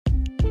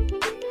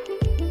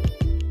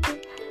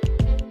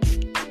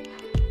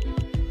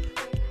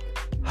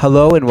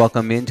Hello and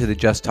welcome into the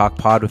Just Talk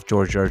Pod with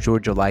George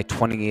Arjur, July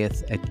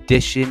 20th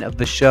edition of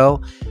the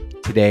show.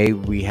 Today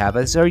we have,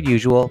 as our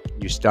usual,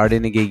 you're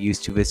starting to get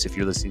used to this if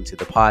you're listening to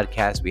the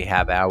podcast. We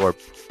have our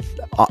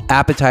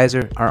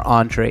appetizer, our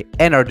entree,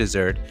 and our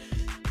dessert.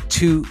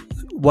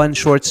 One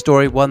short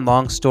story, one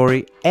long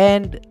story,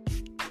 and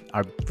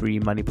our free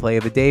money play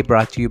of the day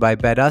brought to you by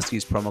BetUs.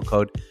 Use promo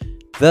code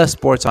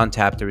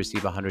TheSportsOnTap to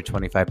receive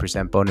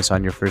 125% bonus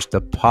on your first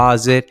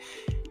deposit.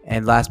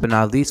 And last but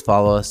not least,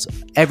 follow us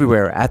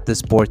everywhere at The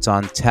Sports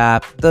on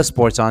Tap,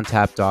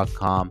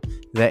 thesportsontap.com,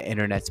 the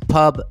internet's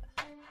pub.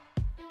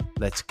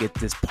 Let's get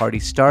this party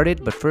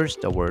started. But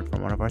first, a word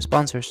from one of our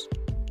sponsors.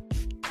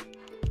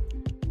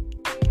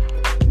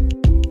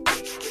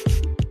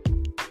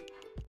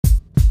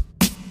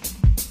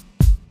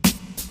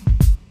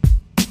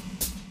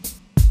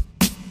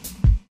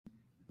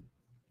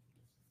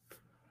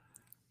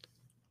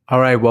 All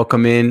right,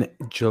 welcome in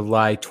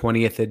July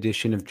 20th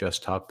edition of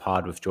Just Talk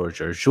Pod with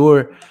George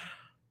Arjur.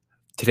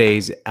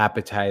 Today's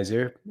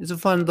appetizer is a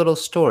fun little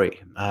story.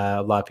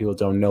 A lot of people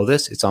don't know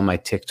this. It's on my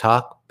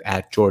TikTok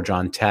at George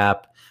on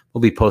Tap.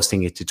 We'll be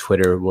posting it to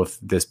Twitter with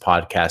this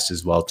podcast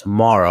as well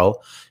tomorrow.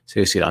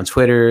 So you'll see it on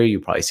Twitter. You'll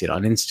probably see it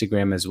on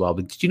Instagram as well.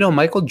 But did you know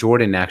Michael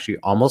Jordan actually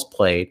almost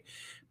played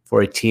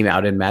for a team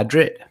out in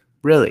Madrid?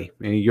 Really?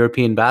 In a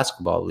European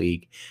basketball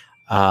league.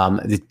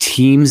 The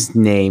team's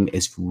name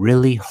is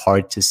really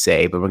hard to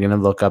say, but we're going to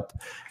look up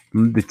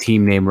the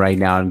team name right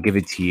now and give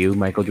it to you.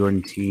 Michael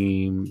Jordan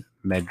Team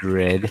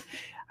Madrid.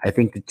 I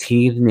think the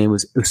team's name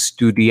was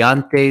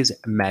Estudiantes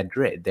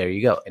Madrid. There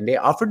you go. And they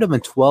offered him a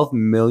 $12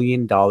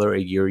 million a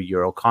year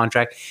Euro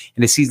contract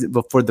in a season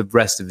before the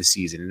rest of the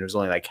season. And there was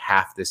only like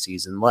half the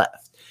season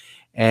left.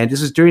 And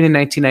this was during the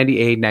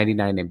 1998-99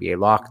 NBA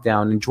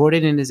lockdown. And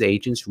Jordan and his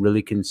agents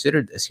really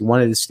considered this. He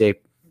wanted to stay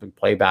and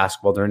play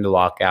basketball during the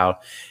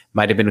lockout.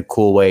 Might have been a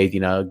cool way,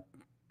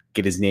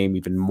 get his name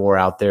even more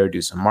out there,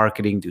 do some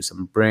marketing, do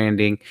some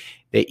branding.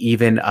 They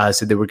even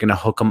said they were going to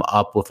hook him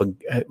up with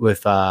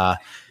a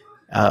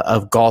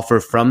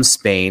golfer from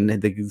Spain.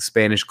 The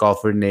Spanish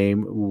golfer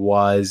name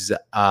was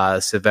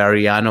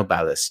Severiano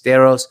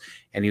Ballesteros,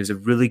 and he was a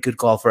really good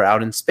golfer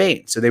out in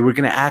Spain. So they were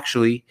going to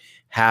actually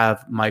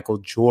have Michael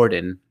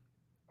Jordan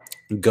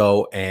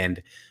go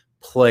and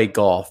play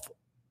golf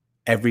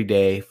every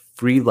day,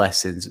 free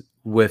lessons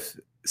with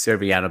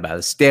Severiano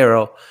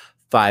Ballesteros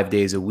 5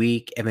 days a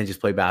week, and then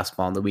just play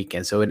basketball on the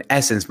weekend. So in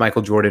essence,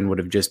 Michael Jordan would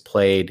have just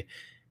played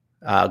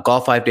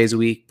golf 5 days a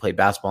week, played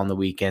basketball on the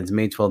weekends,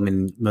 made 12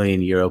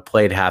 million euro,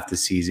 played half the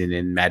season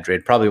in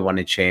Madrid, probably won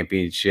a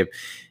championship.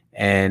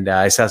 And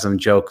I saw some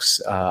jokes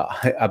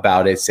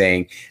about it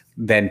saying,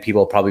 then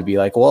people probably be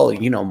like, well,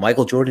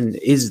 Michael Jordan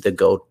is the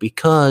GOAT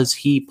because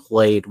he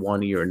played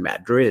 1 year in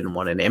Madrid and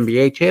won an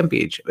NBA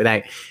championship. And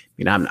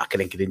I'm not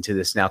going to get into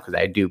this now because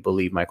I do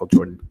believe Michael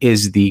Jordan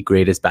is the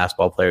greatest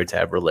basketball player to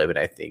ever live. And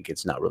I think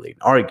it's not really an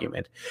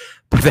argument,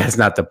 but that's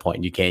not the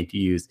point. You can't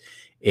use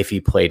if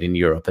he played in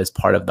Europe as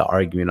part of the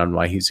argument on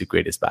why he's the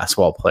greatest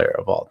basketball player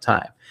of all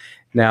time.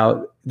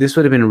 Now, this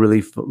would have been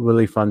really,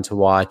 really fun to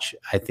watch.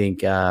 I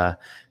think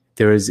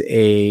there is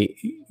a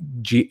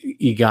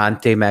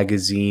Gigante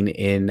magazine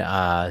in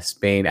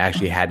Spain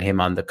actually had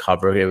him on the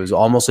cover. It was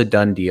almost a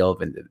done deal,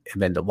 and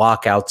then the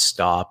lockout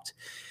stopped,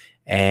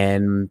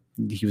 and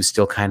he was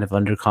still kind of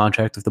under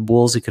contract with the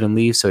Bulls. He couldn't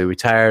leave, so he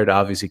retired.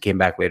 Obviously, came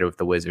back later with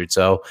the Wizards.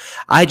 So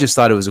I just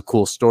thought it was a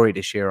cool story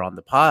to share on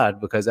the pod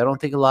because I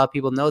don't think a lot of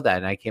people know that,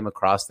 and I came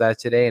across that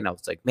today, and I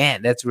was like,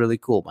 man, that's really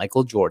cool.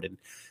 Michael Jordan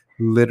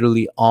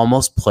literally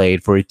almost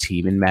played for a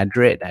team in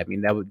Madrid. I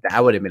mean, that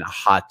would have been a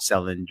hot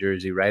selling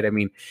jersey, right? I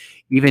mean,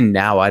 even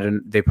now,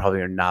 they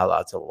probably are not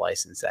allowed to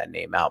license that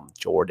name out.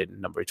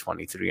 Jordan, number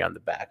 23 on the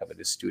back of an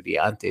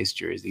Estudiantes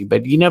jersey,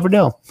 but you never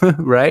know,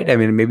 right? I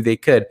mean, maybe they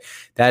could.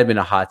 That had been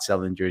a hot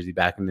selling jersey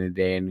back in the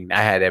day. I mean,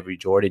 I had every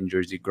Jordan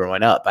jersey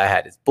growing up. I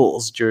had his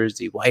Bulls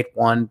jersey, white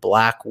one,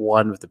 black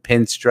one with the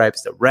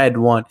pinstripes, the red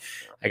one.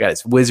 I got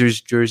his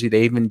Wizards jersey.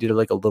 They even did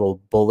like a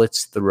little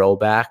Bullets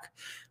throwback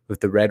with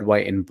the red,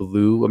 white, and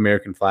blue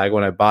American flag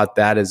when I bought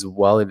that as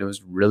well. And it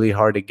was really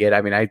hard to get. I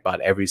mean, I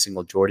bought every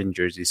single Jordan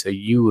jersey. So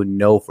you would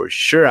know for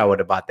sure I would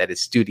have bought that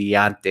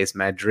Estudiantes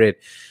Madrid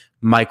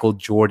Michael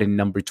Jordan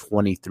number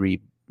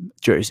 23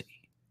 jersey.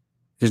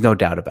 There's no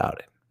doubt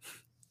about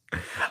it.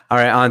 All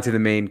right, on to the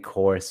main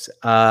course.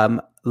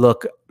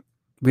 Look,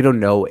 we don't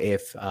know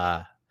if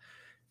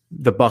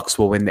the Bucks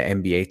will win the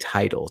NBA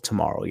title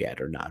tomorrow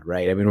yet or not,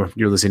 right? I mean,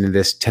 you're listening to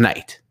this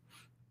tonight.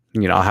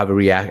 I'll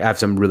have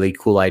some really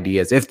cool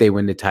ideas if they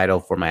win the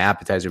title for my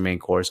appetizer, main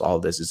course. All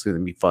of this is going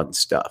to be fun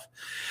stuff.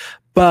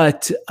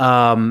 But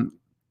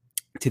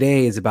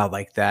today is about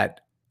like that.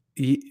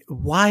 A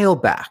while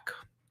back,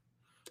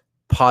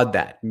 Pod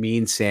That, me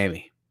and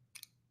Sammy,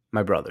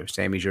 my brother,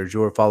 Sammy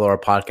Jarjour, follow our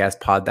podcast,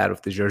 Pod That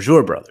with the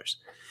Jarjour brothers.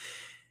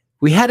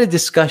 We had a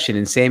discussion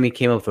and Sammy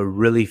came up with a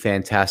really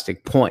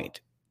fantastic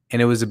point.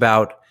 And it was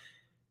about,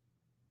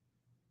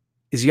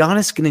 is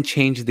Giannis going to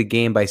change the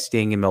game by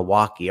staying in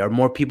Milwaukee? Are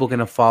more people going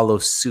to follow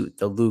suit?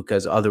 The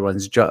Lukas, other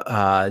ones,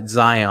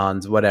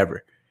 Zion's,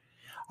 whatever.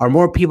 Are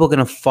more people going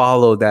to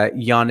follow that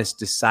Giannis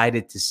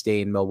decided to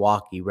stay in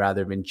Milwaukee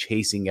rather than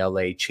chasing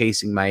LA,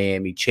 chasing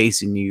Miami,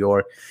 chasing New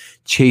York,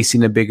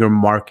 chasing a bigger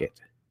market?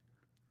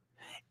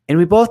 And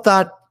we both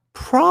thought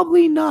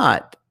probably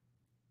not,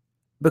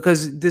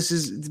 because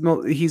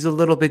he's a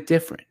little bit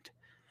different.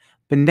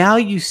 But now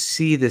you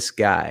see this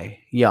guy,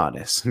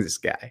 Giannis, this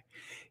guy,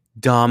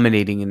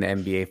 dominating in the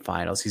NBA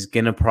Finals. He's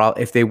going to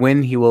if they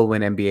win, he will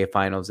win NBA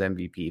Finals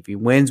MVP. If he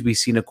wins, we've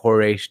seen a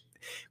correlation.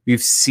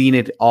 We've seen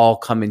it all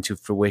come into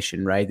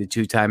fruition, right? The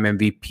 2-time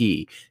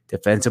MVP,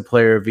 Defensive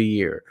Player of the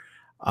Year,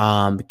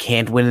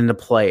 can't win in the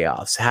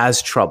playoffs,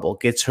 has trouble,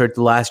 gets hurt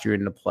the last year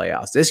in the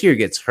playoffs. This year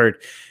gets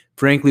hurt.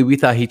 Frankly, we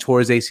thought he tore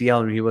his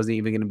ACL and he wasn't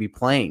even going to be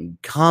playing.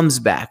 Comes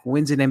back,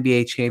 wins an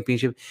NBA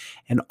championship,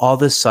 and all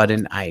of a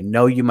sudden, I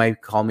know you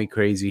might call me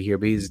crazy here,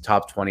 but he's a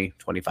top 20,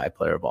 25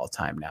 player of all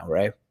time now,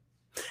 right?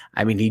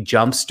 I mean, he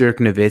jumps Dirk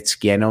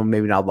Nowitzki. I know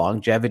maybe not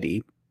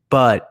longevity,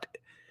 but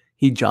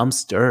he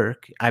jumps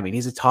Dirk. I mean,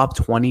 he's a top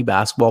 20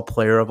 basketball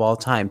player of all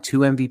time. 2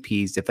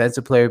 MVPs,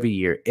 Defensive Player of the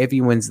Year, if he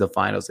wins the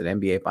finals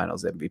and NBA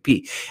Finals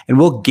MVP. And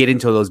we'll get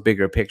into those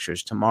bigger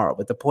pictures tomorrow.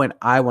 But the point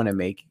I want to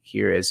make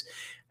here is,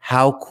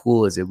 how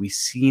cool is it? We've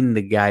seen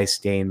the guy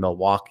stay in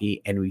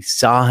Milwaukee, and we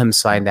saw him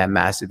sign that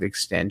massive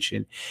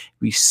extension.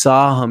 We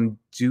saw him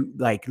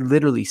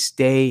literally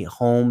stay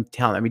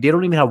hometown. I mean, they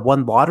don't even have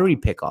one lottery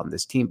pick on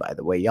this team, by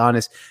the way.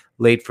 Giannis,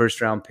 late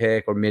first-round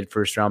pick or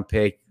mid-first-round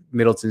pick.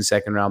 Middleton,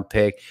 second-round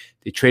pick.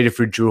 They traded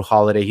for Jrue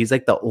Holiday. He's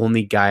like the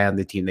only guy on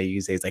the team they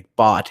use. He's like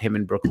bought him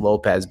and Brook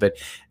Lopez, but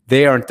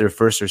they aren't their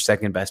first or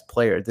second best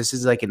player. This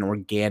is like an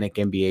organic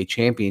NBA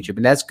championship,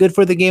 and that's good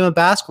for the game of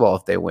basketball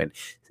if they win.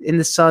 In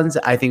the Suns,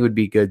 I think would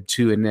be good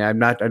too. And I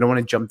don't want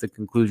to jump to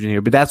conclusion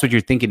here, but that's what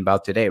you're thinking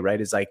about today, right?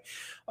 It's like,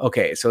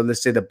 okay, so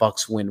let's say the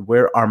Bucks win.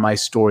 Where are my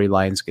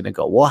storylines going to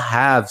go? We'll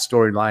have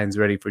storylines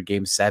ready for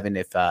Game 7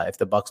 if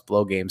the Bucks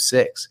blow Game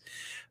 6.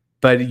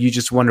 But you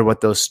just wonder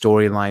what those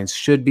storylines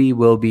should be,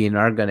 will be, and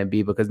are going to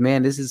be, because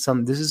man, this is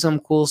some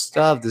cool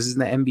stuff. This is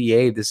the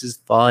NBA. This is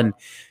fun.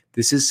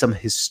 This is some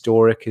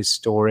historic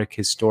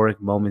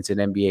moments in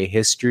NBA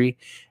history.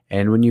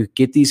 And when you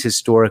get these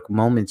historic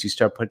moments, you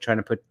start trying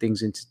to put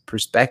things into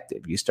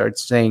perspective. You start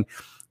saying,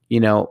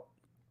 let's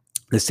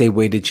say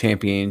weighted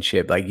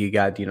championship, like you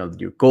got,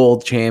 your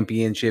gold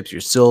championships,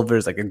 your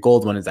silvers, like a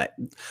gold one is that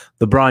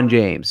LeBron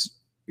James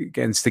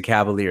against the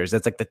Cavaliers.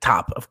 That's like the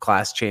top of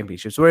class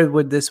championships. Where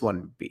would this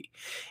one be?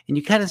 And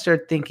you kind of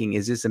start thinking,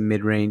 is this a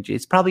mid-range?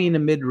 It's probably in a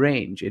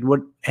mid-range.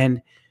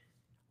 And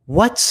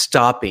what's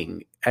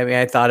stopping? I mean,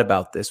 I thought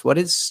about this. What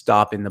is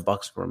stopping the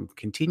Bucks from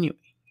continuing?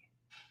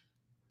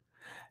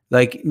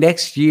 Like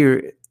next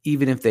year,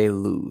 even if they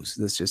lose,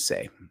 let's just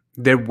say,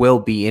 there will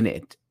be in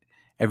it.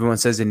 Everyone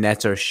says the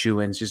Nets are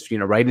shoo-ins, just,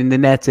 right in the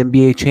Nets,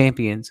 NBA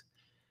champions.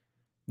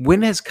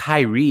 When has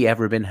Kyrie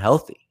ever been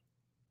healthy?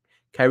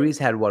 Kyrie's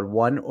had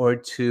one or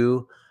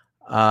two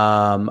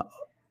runs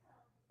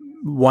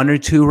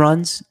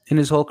in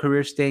his whole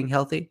career staying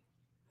healthy.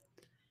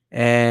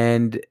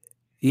 And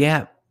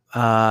yeah,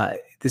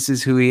 this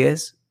is who he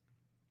is.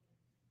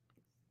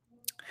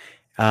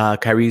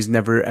 Kyrie's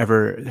never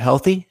ever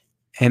healthy.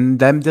 And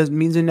that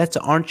means the Nets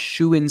aren't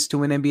shoo-ins to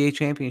win NBA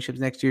championships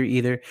next year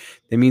either.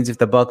 That means if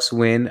the Bucks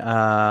win,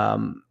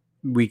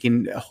 we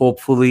can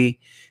hopefully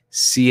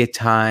see a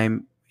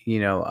time,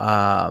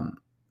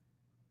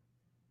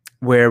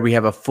 where we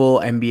have a full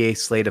NBA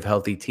slate of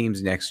healthy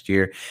teams next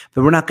year,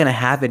 but we're not going to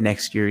have it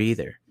next year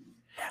either.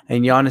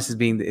 And Giannis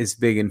is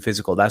big and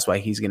physical. That's why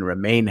he's going to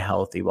remain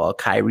healthy, while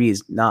Kyrie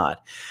is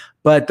not.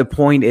 But the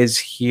point is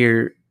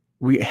here,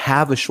 we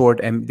have a short,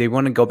 and they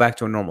want to go back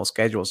to a normal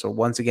schedule. So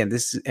once again,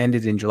 this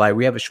ended in July.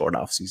 We have a short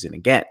off season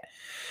again.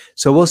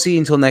 So we'll see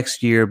until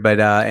next year, but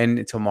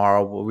and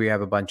tomorrow we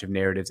have a bunch of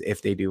narratives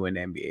if they do an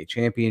NBA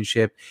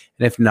championship,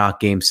 and if not,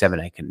 Game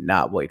 7. I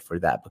cannot wait for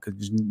that, because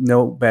there's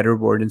no better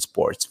word in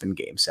sports than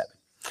Game 7.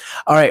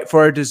 All right, for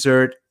our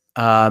dessert,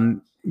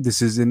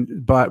 this is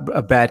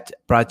a bet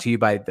brought to you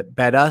by the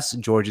Bet Us,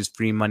 George's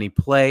free money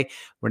play.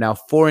 We're now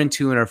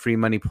 4-2 in our free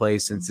money play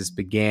since this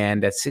began.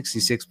 That's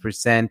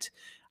 66%,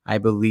 I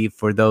believe,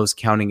 for those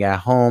counting at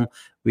home.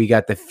 We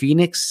got the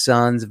Phoenix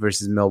Suns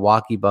versus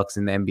Milwaukee Bucks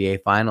in the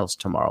NBA Finals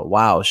tomorrow.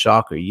 Wow,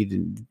 shocker. You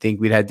didn't think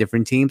we'd have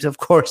different teams? Of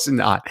course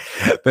not.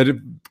 But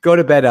go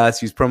to Bet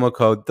Us, use promo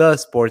code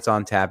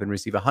TheSportsOnTap, and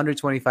receive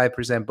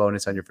 125%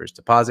 bonus on your first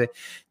deposit.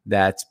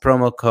 That's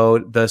promo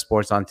code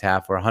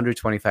TheSportsOnTap for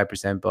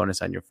 125%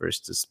 bonus on your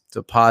first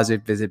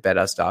deposit. Visit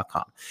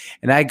BetUs.com.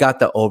 And I got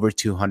the over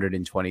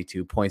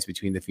 222 points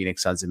between the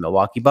Phoenix Suns and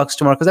Milwaukee Bucks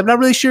tomorrow, because I'm not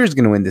really sure who's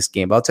going to win this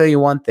game. But I'll tell you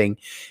one thing.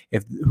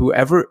 If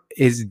whoever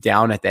is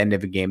down at the end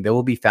of a game, they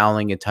will be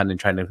fouling a ton and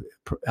trying to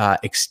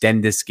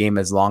extend this game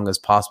as long as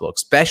possible,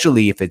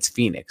 especially if it's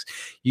Phoenix.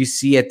 You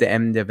see at the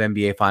end of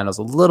NBA Finals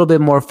a little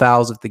bit more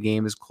fouls if the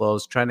game is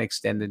close, trying to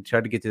extend it, try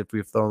to get to the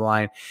free throw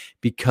line,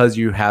 because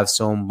you have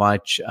so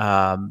much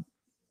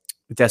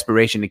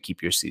desperation to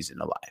keep your season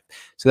alive.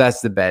 So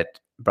that's the bet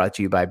brought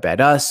to you by Bet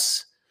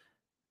Us.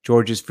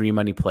 George's free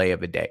money play of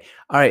the day.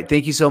 All right.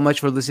 Thank you so much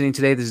for listening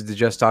today. This is the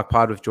Just Talk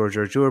Pod with George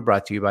Arjur,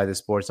 brought to you by the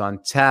Sports on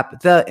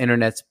Tap, the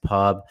internet's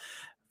pub.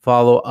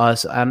 Follow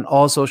us on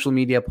all social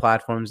media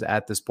platforms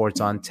at the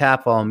Sports on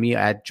Tap. Follow me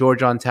at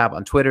George on Tap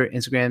on Twitter,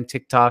 Instagram,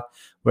 TikTok,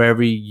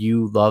 wherever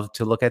you love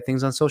to look at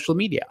things on social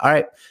media. All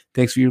right.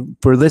 Thanks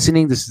for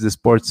listening. This is the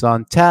Sports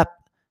on Tap,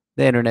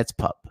 the internet's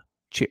pub.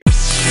 Cheers.